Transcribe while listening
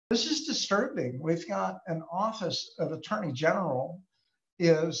This is disturbing. We've got an Office of Attorney General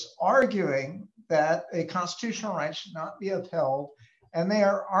is arguing that a constitutional right should not be upheld, and they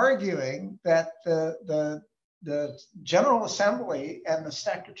are arguing that the General Assembly and the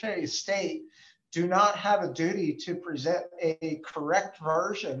Secretary of State do not have a duty to present a correct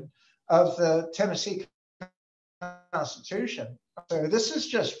version of the Tennessee Constitution. So this is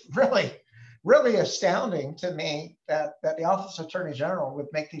just really astounding to me that the Office of Attorney General would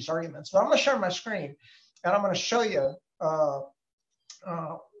make these arguments. But I'm going to share my screen, and I'm going to show you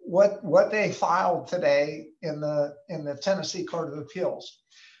what they filed today in the Tennessee Court of Appeals.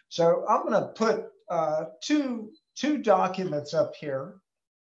 So I'm going to put two documents up here.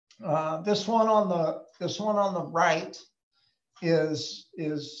 This one on the right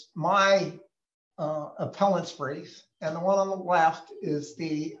is my appellant's brief, and the one on the left is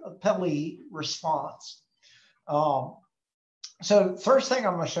the appellee response. So first thing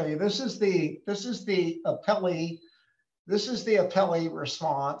I'm going to show you, this is the appellee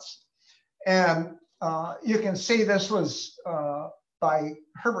response, and you can see this was by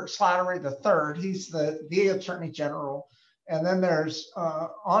Herbert Slattery III. He's the Attorney General, and then there's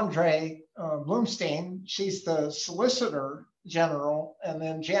Andre Blumstein. She's the Solicitor General, and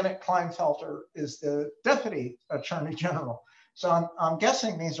then Janet Kleinfelter is the Deputy Attorney General. So I'm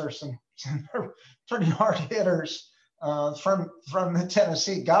guessing these are some pretty hard hitters from the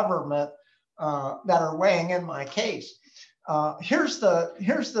Tennessee government that are weighing in my case. Here's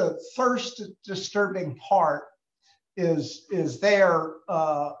the first disturbing part is they're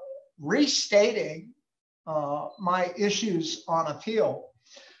restating my issues on appeal.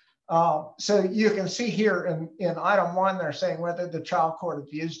 So you can see here in item 1, they're saying whether the trial court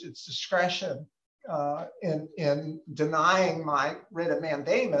abused its discretion in denying my writ of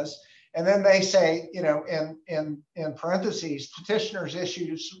mandamus. And then they say, you know, in parentheses, petitioner's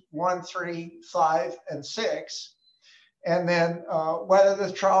issues 1, 3, 5, and 6. And then whether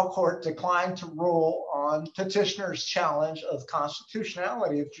the trial court declined to rule on petitioner's challenge of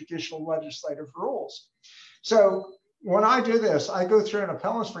constitutionality of judicial legislative rules. So when I do this, I go through an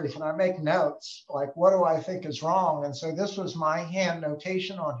appellant's brief and I make notes, like, what do I think is wrong? And so this was my hand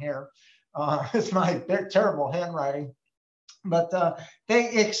notation on here. It's my terrible handwriting. But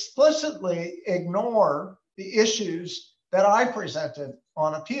they explicitly ignore the issues that I presented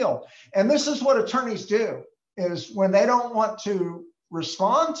on appeal. And this is what attorneys do, is when they don't want to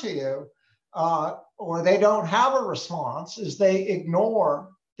respond to you or they don't have a response, is they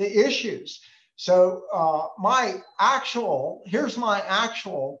ignore the issues. So here's my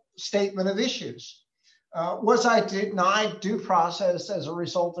actual statement of issues. Was I denied due process as a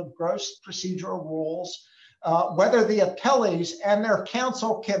result of gross procedural rules? Whether the appellees and their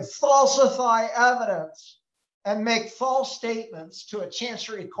counsel can falsify evidence and make false statements to a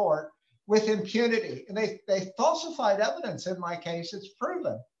chancery court with impunity. And they falsified evidence in my case, it's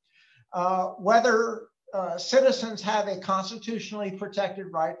proven. Whether citizens have a constitutionally protected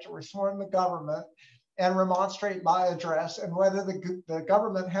right to reform the government and remonstrate by address, and whether the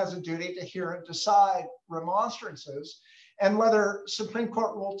government has a duty to hear and decide remonstrances, and whether Supreme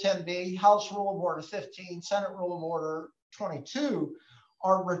Court Rule 10b, House Rule of Order 15, Senate Rule of Order 22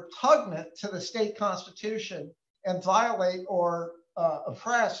 are repugnant to the state constitution and violate or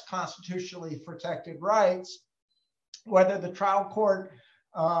oppress constitutionally protected rights, whether the trial court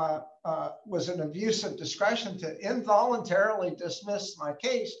was an abuse of discretion to involuntarily dismiss my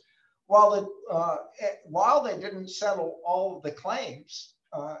case while they didn't settle all of the claims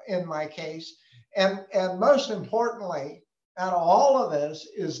in my case. And most importantly, out of all of this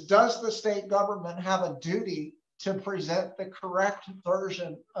is, does the state government have a duty to present the correct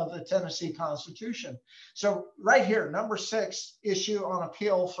version of the Tennessee Constitution? So right here, number 6 issue on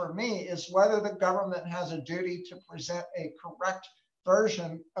appeal for me is whether the government has a duty to present a correct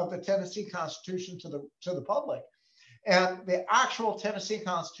version of the Tennessee Constitution to the public. And the actual Tennessee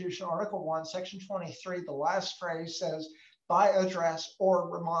Constitution, Article 1, Section 23, the last phrase says, by address or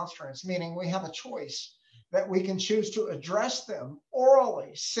remonstrance, meaning we have a choice that we can choose to address them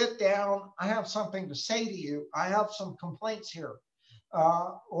orally, sit down, I have something to say to you, I have some complaints here,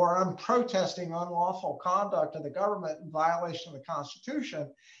 or I'm protesting unlawful conduct of the government in violation of the Constitution,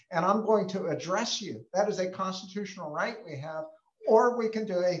 and I'm going to address you. That is a constitutional right we have, or we can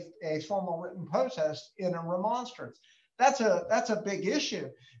do a formal written protest in a remonstrance. That's a big issue.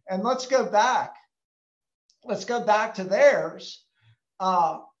 And let's go back. Let's go back to theirs.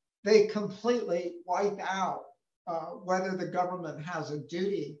 They completely wipe out whether the government has a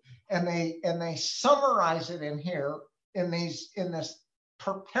duty, and they summarize it in here in this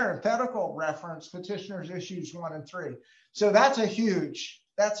parenthetical reference, petitioners issues 1 and 3. So that's a huge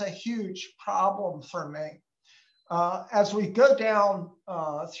That's a huge problem for me. As we go down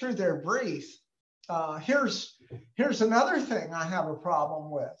through their brief, here's another thing I have a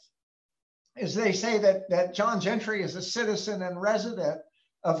problem with, is they say that John Gentry is a citizen and resident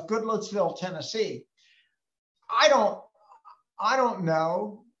of Goodlettsville, Tennessee. I don't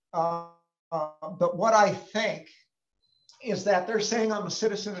know, but what I think is that they're saying I'm a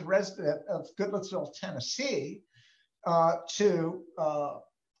citizen and resident of Goodlettsville, Tennessee, to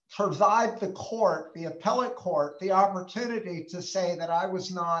provide the court, the appellate court, the opportunity to say that I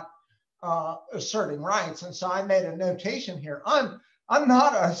was not asserting rights. And so I made a notation here. I'm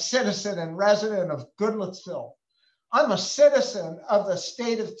not a citizen and resident of Goodlettsville. I'm a citizen of the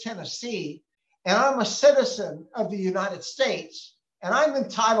state of Tennessee, and I'm a citizen of the United States, and I'm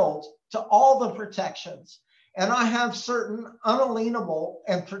entitled to all the protections. And I have certain unalienable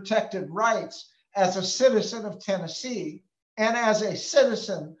and protected rights as a citizen of Tennessee and as a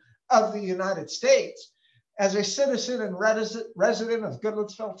citizen of the United States. As a citizen and resident of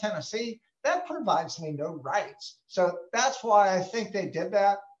Goodlettsville, Tennessee, that provides me no rights. So that's why I think they did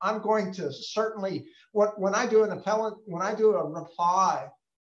that. I'm going to certainly, when I do an appellate, when I do a reply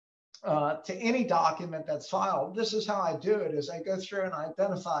to any document that's filed, this is how I do it, is I go through and I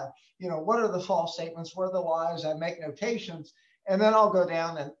identify, what are the false statements, what are the lies, I make notations, and then I'll go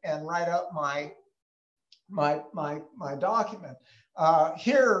down and write up my document.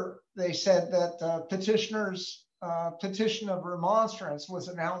 Here they said that petitioner's petition of remonstrance was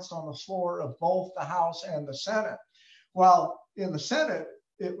announced on the floor of both the House and the Senate. Well, in the Senate,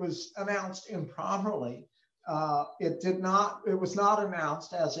 it was announced improperly. It was not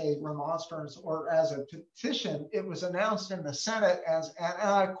announced as a remonstrance or as a petition. It was announced in the Senate as, and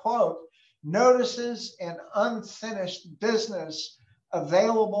I quote, notices and unfinished business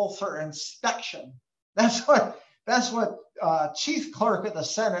available for inspection. That's what Chief Clerk of the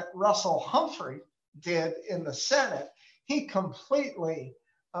Senate, Russell Humphrey, did in the Senate. He completely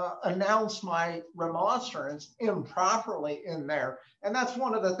announced my remonstrance improperly in there. And that's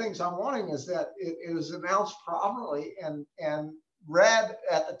one of the things I'm wanting, is that it is announced properly and read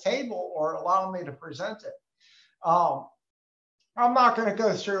at the table, or allow me to present it. I'm not going to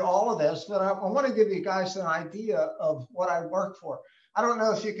go through all of this, but I want to give you guys an idea of what I work for. I don't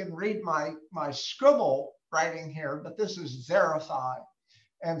know if you can read my scribble writing here, but this is verify.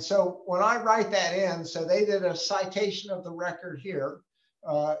 And so when I write that in, so they did a citation of the record here,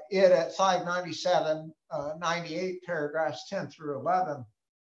 it at 597, 98, paragraphs 10 through 11.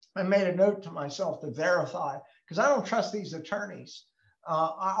 I made a note to myself to verify, because I don't trust these attorneys.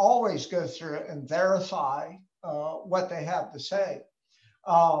 I always go through it and verify what they have to say.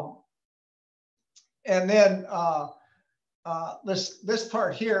 And then this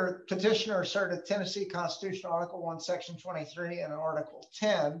part here, petitioner asserted Tennessee Constitution Article 1, Section 23 and Article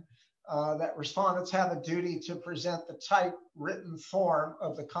 10, that respondents have a duty to present the typewritten form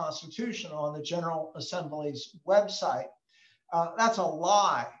of the Constitution on the General Assembly's website. That's a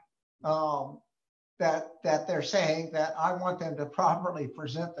lie. That they're saying that I want them to properly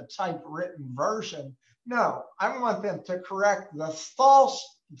present the typewritten version. No, I want them to correct the false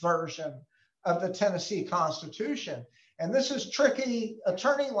version of the Tennessee Constitution. And this is tricky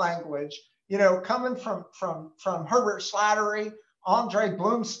attorney language, coming from Herbert Slattery, Andre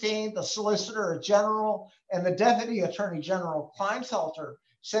Blumstein, the Solicitor General, and the Deputy Attorney General Kleinfelter,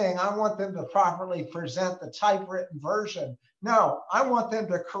 saying I want them to properly present the typewritten version. No, I want them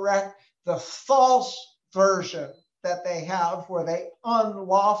to correct the false version that they have, where they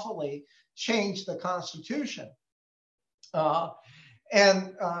unlawfully changed the Constitution.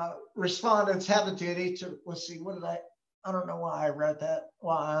 Respondents have a duty to, let's see, I don't know why I read that,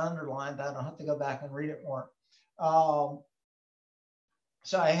 why I underlined that. I'll have to go back and read it more.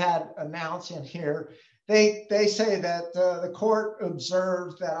 So I had announced in here, they say that the court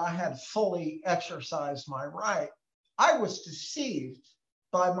observed that I had fully exercised my right. I was deceived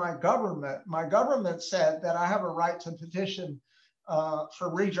by my government. My government said that I have a right to petition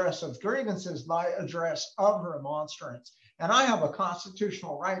for redress of grievances by address of remonstrance. And I have a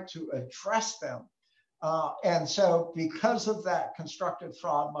constitutional right to address them. And so because of that constructive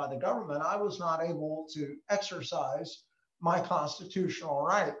fraud by the government, I was not able to exercise my constitutional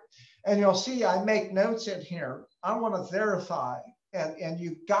right. And you'll see I make notes in here. I want to verify, and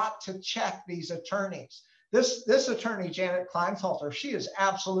you've got to check these attorneys. This attorney, Janet Kleinfelter, she is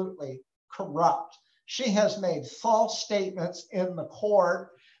absolutely corrupt. She has made false statements in the court.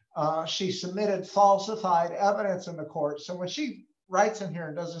 She submitted falsified evidence in the court. So when she writes in here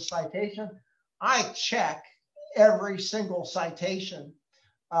and does a citation, I check every single citation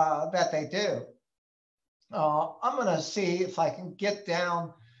that they do. I'm going to see if I can get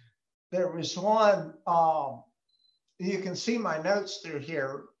down. There was one, you can see my notes through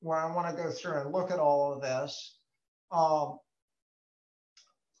here where I want to go through and look at all of this. Well,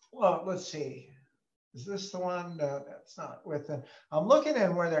 let's see. Is this the one? No, that's not within. I'm looking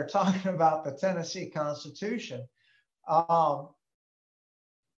in where they're talking about the Tennessee Constitution.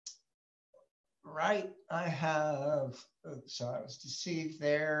 Right, I have, so I was deceived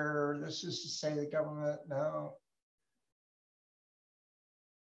there. This is to say the government, no.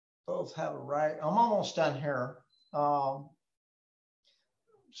 Both have a right. I'm almost done here. Observe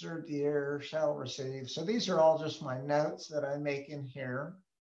the heir shall receive. So these are all just my notes that I make in here.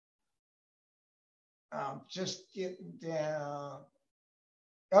 Just getting down.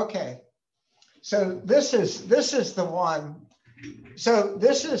 Okay. So this is the one. So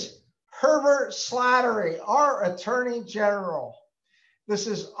this is Herbert Slattery, our Attorney General. This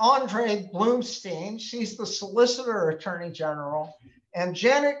is Andre Bloomstein. She's the Solicitor Attorney General. And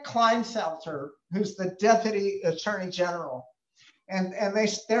Janet Kleinfelter, who's the Deputy Attorney General. And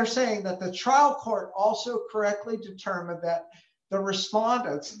they're saying that the trial court also correctly determined that the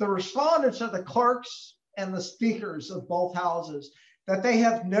respondents are the clerks and the speakers of both houses, that they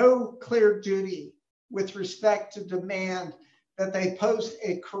have no clear duty with respect to demand that they post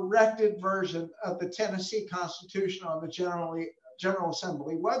a corrected version of the Tennessee Constitution on the General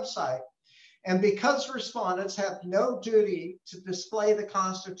Assembly website. And because respondents have no duty to display the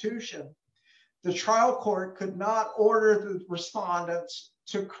Constitution, the trial court could not order the respondents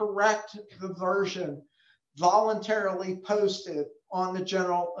to correct the version voluntarily posted on the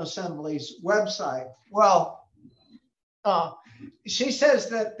General Assembly's website. Well, she says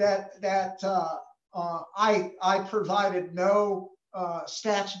that I provided no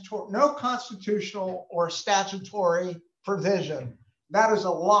constitutional or statutory provision. That is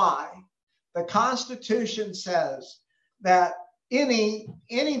a lie. The Constitution says that any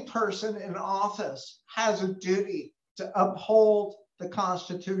person in office has a duty to uphold the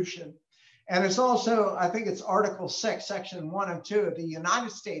Constitution. And it's also, I think it's Article 6, Section 1 and 2 of the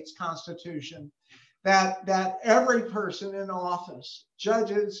United States Constitution, that every person in office,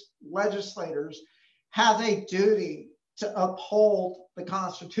 judges, legislators, have a duty to uphold the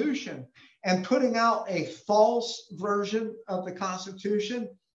Constitution. And putting out a false version of the Constitution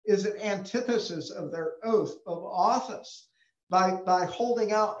is an antithesis of their oath of office by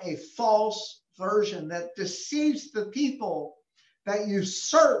holding out a false version that deceives the people, that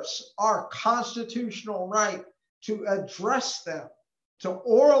usurps our constitutional right to address them, to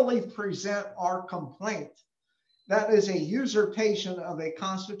orally present our complaint. That is a usurpation of a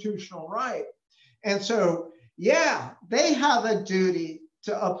constitutional right. And so, yeah, they have a duty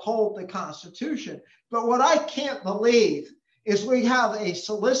to uphold the Constitution. But what I can't believe is we have a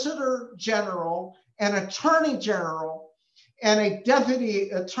Solicitor General, an Attorney General, and a Deputy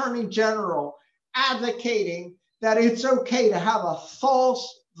Attorney General advocating that it's okay to have a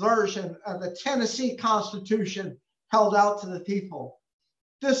false version of the Tennessee Constitution held out to the people.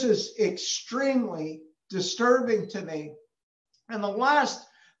 This is extremely disturbing to me. And the last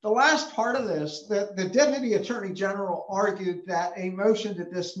part of this, the Deputy Attorney General argued that a motion to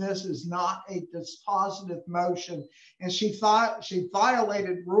dismiss is not a dispositive motion, and she thought she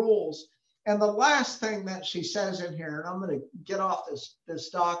violated rules. And the last thing that she says in here, and I'm going to get off this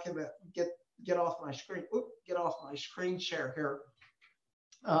document, get off my screen, get off my screen share here.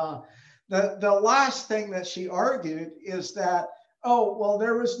 The last thing that she argued is that, oh, well,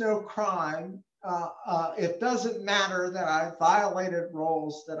 there was no crime. It doesn't matter that I violated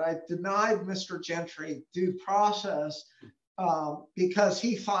rules, that I denied Mr. Gentry due process because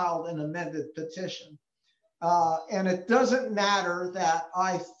he filed an amended petition. And it doesn't matter that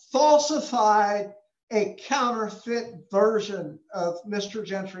I falsified a counterfeit version of Mr.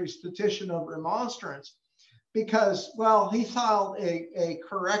 Gentry's petition of remonstrance because, well, he filed a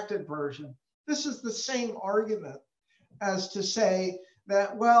corrected version. This is the same argument as to say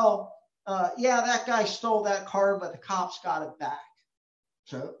that, well, yeah, that guy stole that car, but the cops got it back.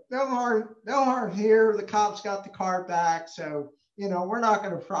 So no harm here. The cops got the car back. So, you know, we're not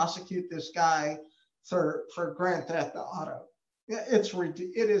going to prosecute this guy for grand theft auto. It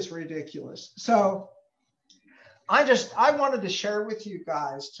is ridiculous. So I wanted to share with you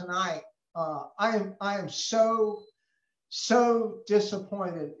guys tonight. I am so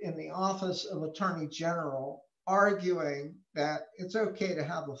disappointed in the Office of Attorney General arguing that it's okay to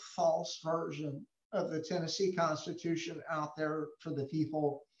have a false version of the Tennessee Constitution out there for the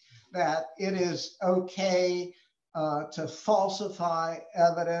people, that it is okay to falsify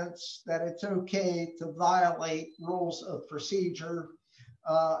evidence, that it's okay to violate rules of procedure.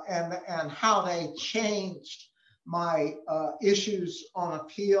 and how they changed my issues on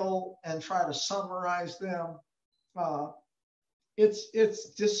appeal and try to summarize them. It's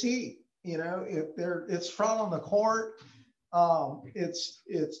deceit, you know. It's fraud on the court.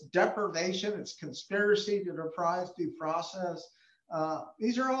 It's deprivation. It's conspiracy to deprive due process.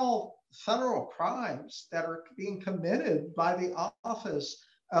 These are all federal crimes that are being committed by the Office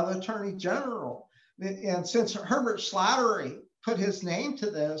of Attorney General. And since Herbert Slattery put his name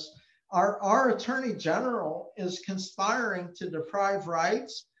to this, our Attorney General is conspiring to deprive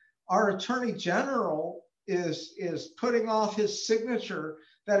rights. Our Attorney General is putting off his signature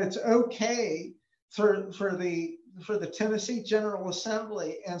that it's okay for the Tennessee General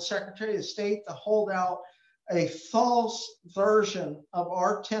Assembly and Secretary of State to hold out a false version of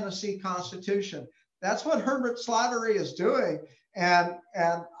our Tennessee Constitution. That's what Herbert Slattery is doing. And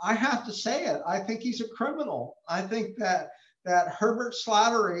I have to say it, I think he's a criminal. I think that Herbert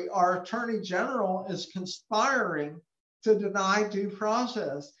Slattery, our Attorney General, is conspiring to deny due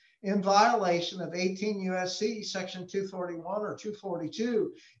process in violation of 18 U.S.C. Section 241 or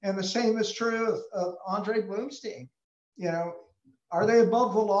 242. And the same is true of Andre Bloomstein. You know, are they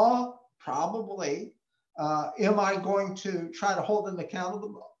above the law? Probably. Am I going to try to hold them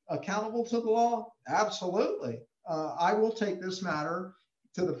accountable to the law? Absolutely. I will take this matter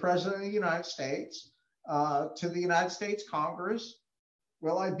to the President of the United States, to the United States Congress.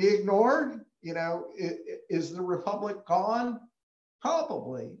 Will I be ignored? You know, is the Republic gone?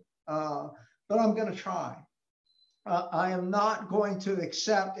 Probably. But I'm going to try. I am not going to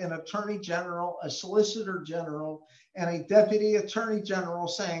accept an Attorney General, a Solicitor General, and a Deputy Attorney General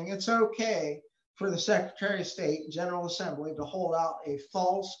saying it's okay for the Secretary of State and General Assembly to hold out a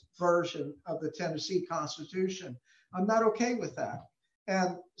false version of the Tennessee Constitution. I'm not okay with that.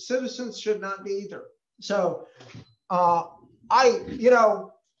 And citizens should not be either. So I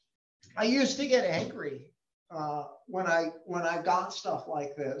used to get angry when I got stuff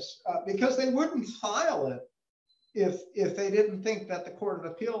like this because they wouldn't file it if they didn't think that the Court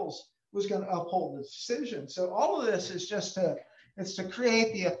of Appeals was going to uphold the decision. So all of this is just to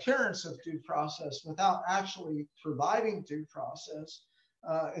create the appearance of due process without actually providing due process.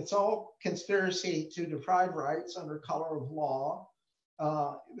 It's all conspiracy to deprive rights under color of law.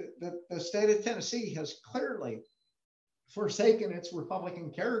 The state of Tennessee has clearly forsaken its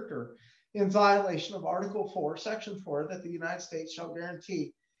Republican character in violation of Article 4, Section 4, that the United States shall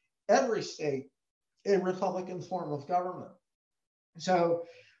guarantee every state a Republican form of government. So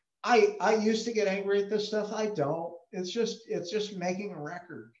I used to get angry at this stuff. I don't. It's just making a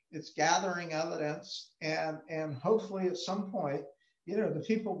record. It's gathering evidence, and hopefully at some point, you know, the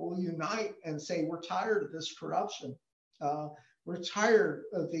people will unite and say, we're tired of this corruption. We're tired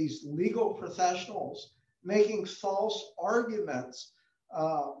of these legal professionals making false arguments.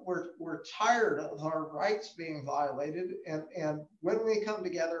 We're tired of our rights being violated. And when we come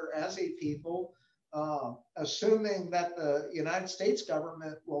together as a people, assuming that the United States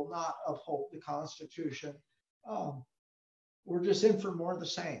government will not uphold the Constitution, we're just in for more of the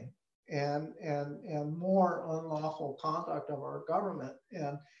same and more unlawful conduct of our government.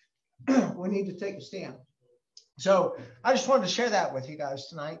 And we need to take a stand. So I just wanted to share that with you guys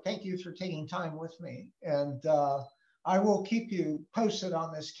tonight. Thank you for taking time with me. And I will keep you posted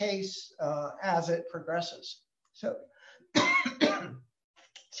on this case as it progresses. So,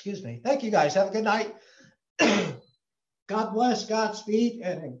 excuse me. Thank you guys. Have a good night. God bless, Godspeed,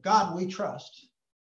 and in God we trust.